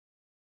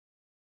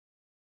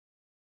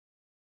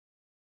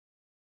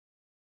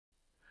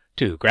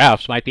Two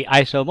graphs might be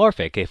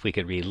isomorphic if we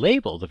can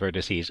relabel the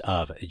vertices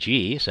of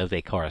G so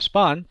they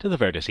correspond to the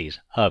vertices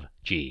of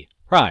G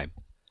prime.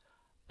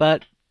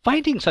 But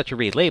finding such a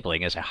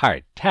relabeling is a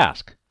hard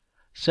task,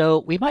 so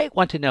we might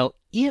want to know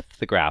if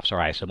the graphs are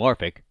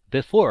isomorphic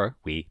before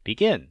we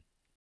begin.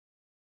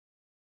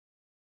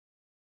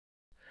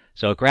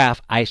 So a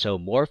graph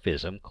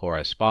isomorphism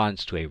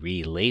corresponds to a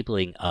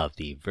relabeling of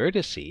the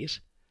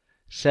vertices.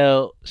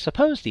 So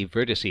suppose the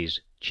vertices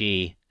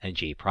G and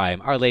G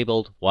prime are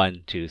labeled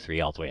 1, 2,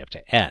 3, all the way up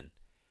to n.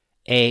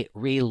 A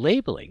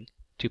relabeling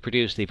to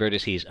produce the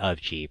vertices of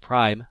G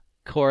prime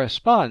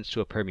corresponds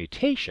to a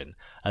permutation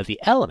of the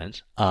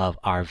elements of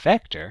our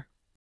vector.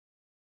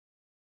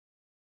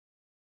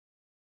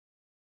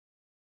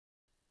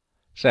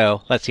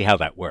 So let's see how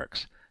that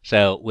works.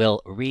 So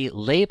we'll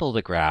relabel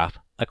the graph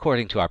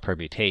according to our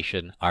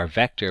permutation. Our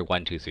vector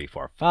 1, 2, 3,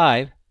 4,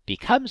 5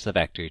 becomes the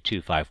vector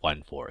 2, 5,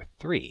 1, 4,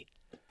 3.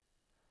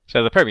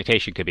 So the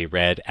permutation could be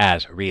read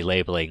as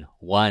relabeling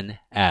 1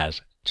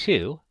 as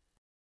 2,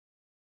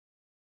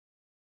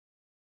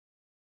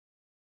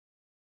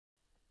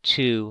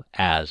 2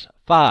 as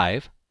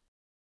 5,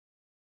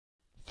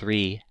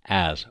 3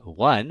 as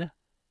 1,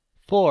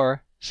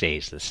 4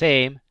 stays the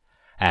same,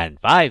 and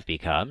 5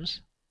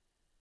 becomes,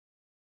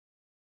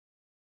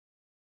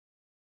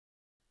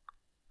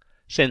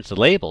 since the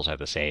labels are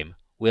the same,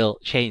 we'll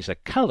change the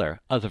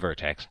color of the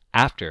vertex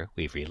after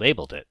we've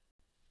relabeled it.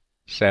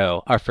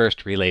 So our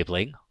first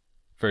relabeling,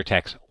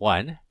 vertex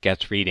 1,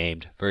 gets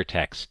renamed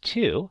vertex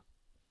 2.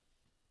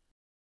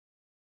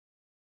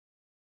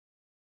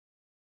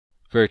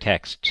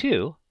 Vertex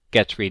 2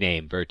 gets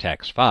renamed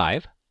vertex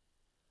 5.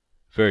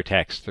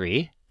 Vertex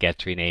 3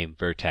 gets renamed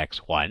vertex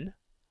 1.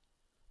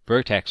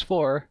 Vertex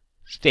 4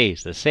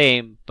 stays the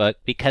same,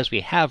 but because we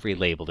have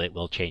relabeled it,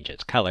 we'll change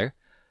its color.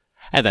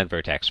 And then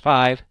vertex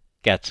 5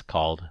 gets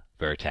called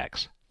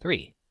vertex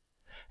 3.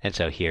 And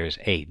so here's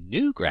a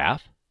new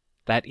graph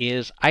that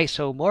is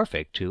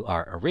isomorphic to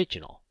our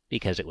original,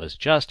 because it was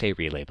just a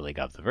relabeling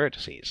of the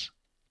vertices.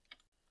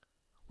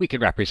 We can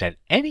represent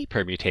any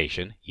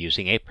permutation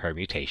using a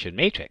permutation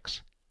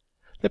matrix.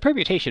 The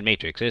permutation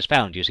matrix is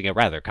found using a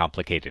rather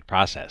complicated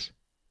process.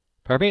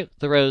 Permute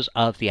the rows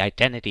of the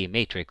identity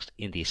matrix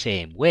in the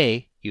same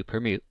way you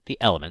permute the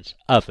elements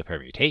of the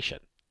permutation.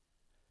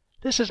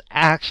 This is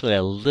actually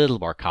a little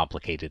more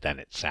complicated than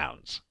it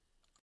sounds.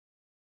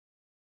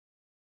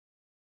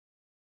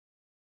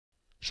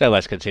 So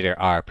let's consider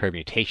our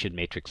permutation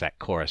matrix that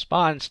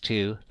corresponds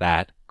to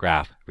that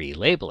graph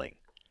relabeling.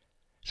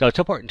 So it's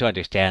important to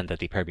understand that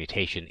the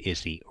permutation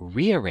is the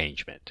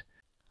rearrangement.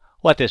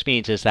 What this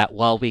means is that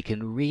while we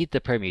can read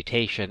the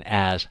permutation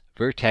as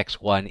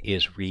vertex 1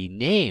 is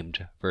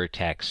renamed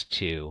vertex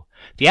 2,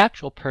 the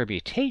actual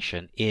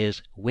permutation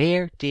is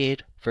where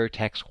did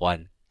vertex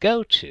 1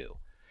 go to?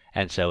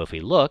 And so if we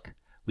look,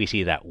 we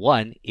see that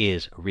 1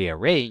 is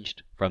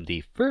rearranged from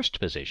the first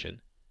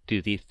position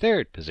to the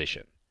third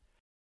position.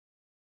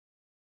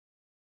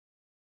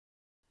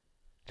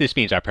 This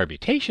means our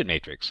permutation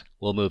matrix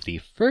will move the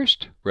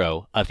first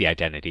row of the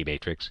identity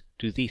matrix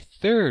to the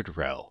third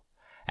row.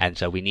 And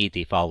so we need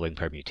the following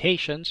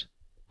permutations.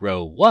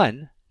 Row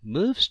 1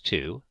 moves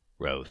to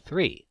row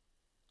 3.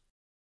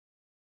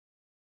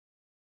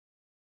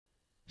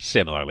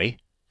 Similarly,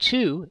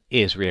 2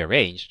 is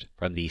rearranged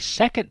from the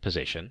second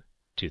position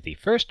to the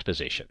first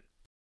position.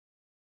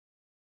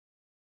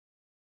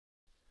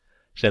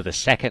 So the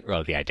second row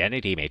of the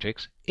identity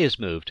matrix is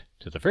moved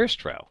to the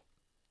first row.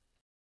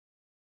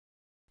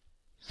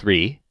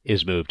 3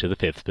 is moved to the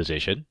fifth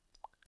position.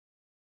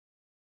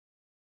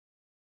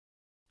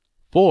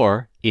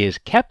 4 is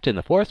kept in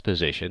the fourth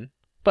position,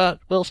 but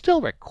we'll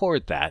still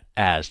record that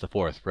as the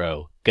fourth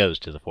row goes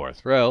to the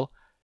fourth row.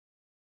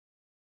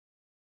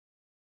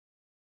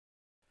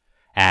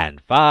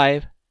 And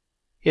 5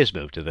 is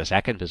moved to the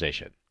second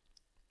position.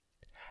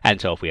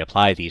 And so if we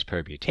apply these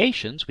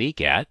permutations, we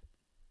get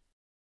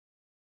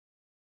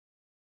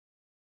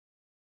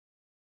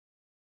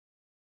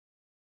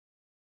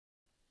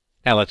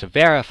Now let's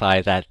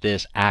verify that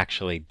this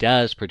actually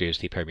does produce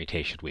the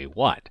permutation we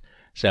want.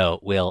 So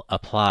we'll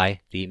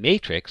apply the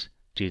matrix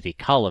to the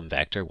column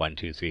vector 1,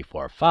 2, 3,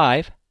 4,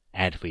 5,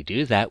 and if we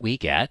do that, we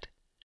get.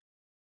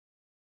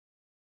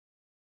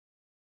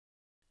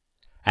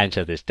 And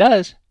so this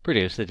does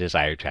produce the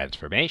desired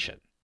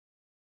transformation.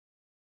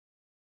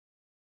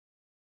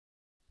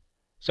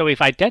 So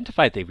we've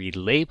identified the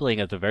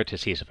relabeling of the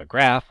vertices of a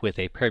graph with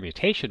a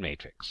permutation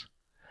matrix.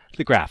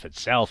 The graph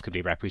itself can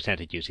be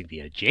represented using the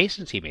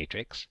adjacency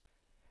matrix,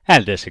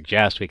 and this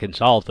suggests we can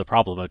solve the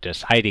problem of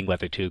deciding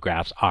whether two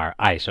graphs are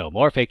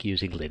isomorphic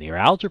using linear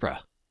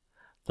algebra.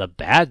 The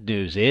bad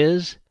news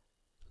is,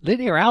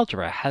 linear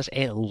algebra has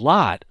a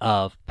lot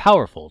of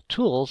powerful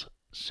tools,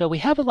 so we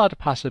have a lot of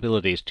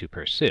possibilities to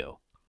pursue.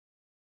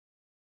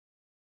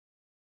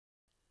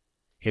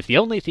 If the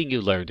only thing you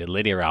learned in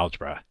linear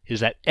algebra is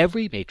that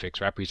every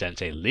matrix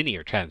represents a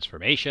linear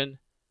transformation,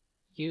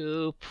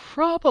 you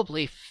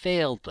probably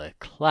failed the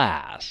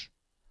class.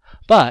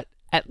 But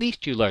at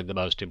least you learned the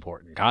most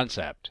important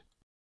concept.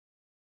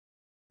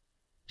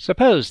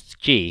 Suppose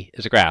G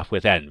is a graph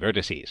with n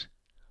vertices.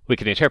 We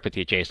can interpret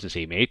the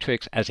adjacency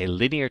matrix as a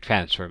linear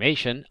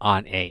transformation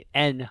on a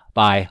n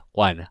by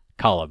 1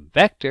 column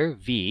vector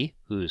V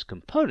whose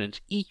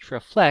components each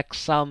reflect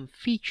some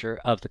feature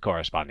of the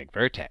corresponding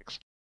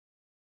vertex.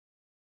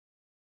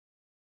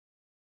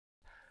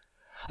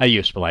 A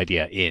useful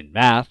idea in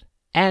math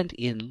and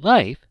in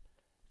life,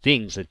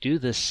 things that do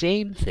the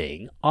same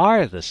thing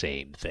are the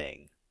same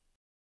thing.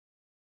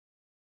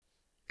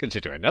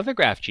 Consider another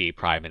graph G'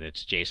 and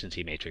its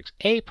adjacency matrix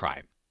A'.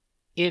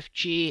 If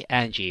G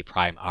and G'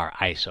 are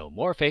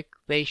isomorphic,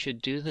 they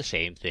should do the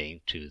same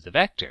thing to the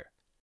vector.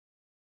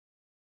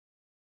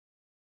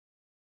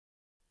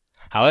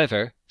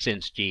 However,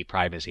 since G'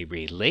 is a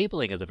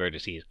relabeling of the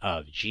vertices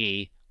of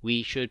G,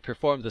 we should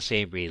perform the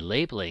same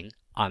relabeling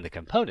on the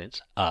components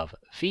of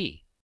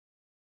V.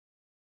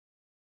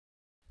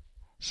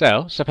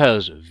 So,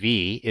 suppose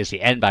V is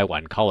the n by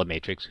 1 column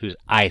matrix whose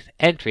ith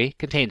entry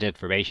contains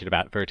information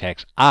about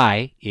vertex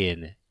I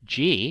in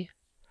G,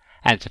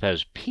 and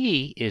suppose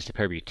P is the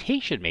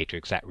permutation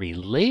matrix that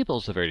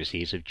relabels the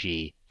vertices of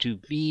G to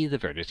be the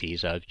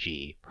vertices of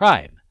G'.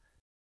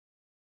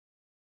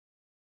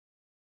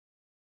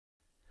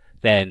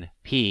 Then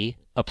P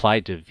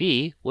applied to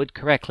V would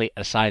correctly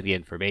assign the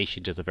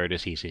information to the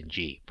vertices in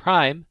G'.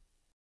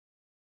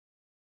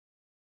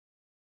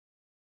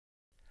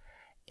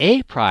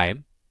 A',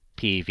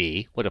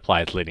 PV would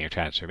apply the linear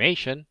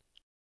transformation.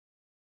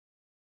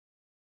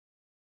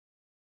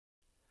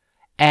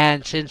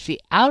 And since the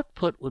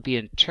output would be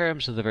in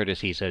terms of the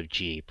vertices of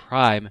G',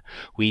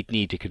 we'd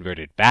need to convert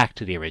it back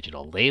to the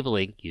original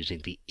labeling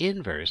using the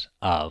inverse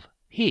of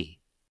P.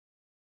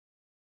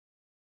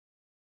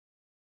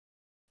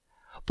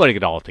 Putting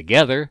it all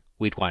together,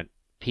 we'd want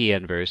P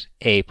inverse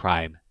A'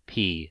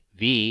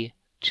 PV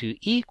to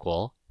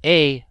equal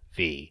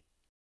AV.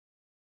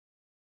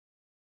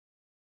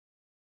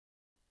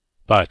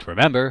 But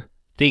remember,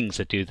 things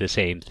that do the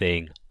same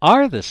thing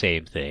are the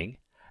same thing,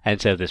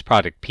 and so this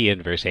product P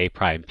inverse A'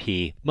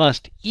 P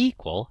must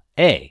equal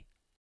A.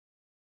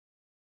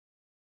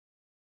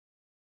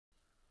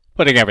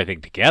 Putting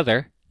everything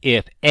together,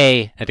 if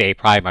A and A'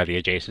 are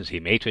the adjacency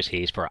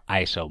matrices for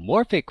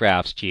isomorphic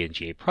graphs G and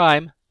G',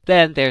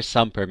 then there's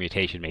some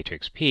permutation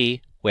matrix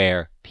P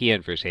where P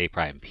inverse A'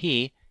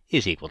 P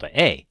is equal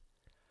to A.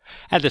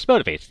 And this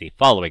motivates the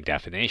following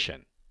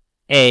definition.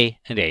 A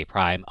and A'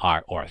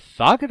 are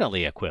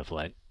orthogonally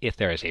equivalent if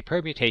there is a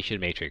permutation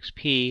matrix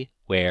P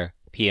where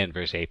P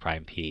inverse A'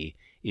 P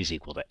is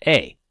equal to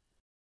A.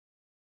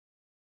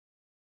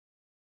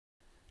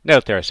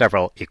 Note there are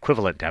several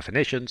equivalent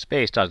definitions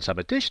based on some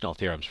additional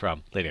theorems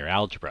from linear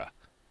algebra.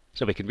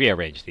 So we can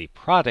rearrange the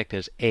product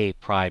as A'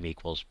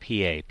 equals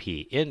PA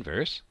P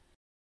inverse.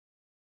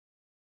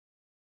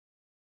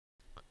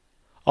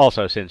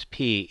 Also, since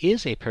P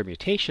is a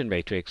permutation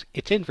matrix,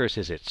 its inverse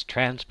is its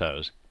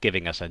transpose,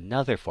 giving us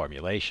another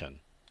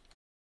formulation.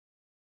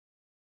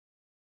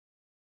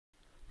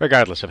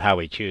 Regardless of how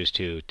we choose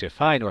to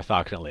define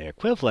orthogonally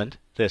equivalent,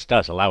 this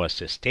does allow us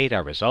to state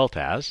our result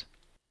as: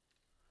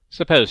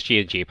 suppose G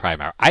and G'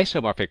 are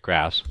isomorphic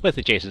graphs with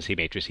adjacency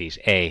matrices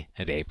A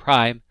and A',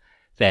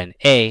 then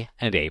A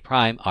and A'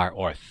 are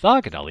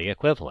orthogonally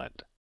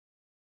equivalent.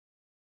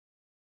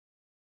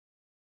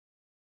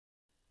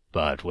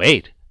 But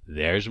wait,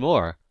 there's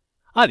more.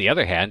 On the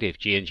other hand, if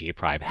G and G'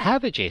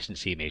 have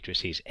adjacency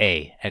matrices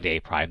A and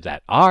A'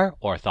 that are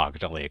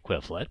orthogonally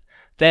equivalent,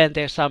 then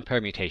there's some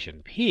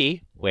permutation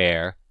P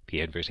where P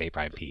inverse A'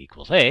 P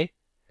equals A.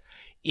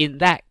 In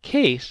that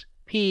case,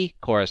 P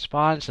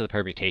corresponds to the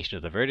permutation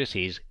of the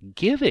vertices,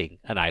 giving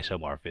an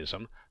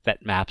isomorphism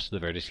that maps the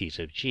vertices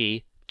of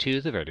G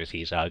to the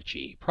vertices of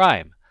G'.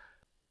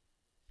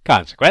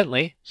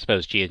 Consequently,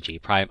 suppose G and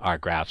G' are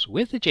graphs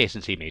with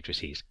adjacency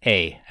matrices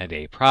A and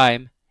A'.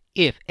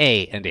 If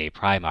A and A'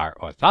 are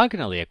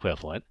orthogonally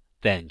equivalent,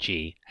 then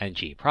G and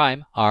G'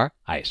 are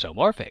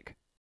isomorphic.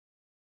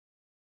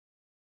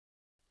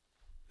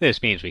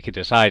 This means we can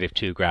decide if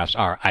two graphs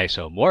are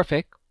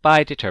isomorphic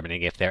by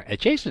determining if their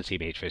adjacency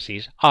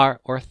matrices are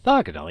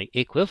orthogonally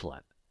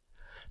equivalent.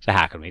 So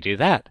how can we do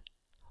that?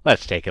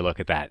 Let's take a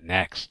look at that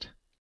next.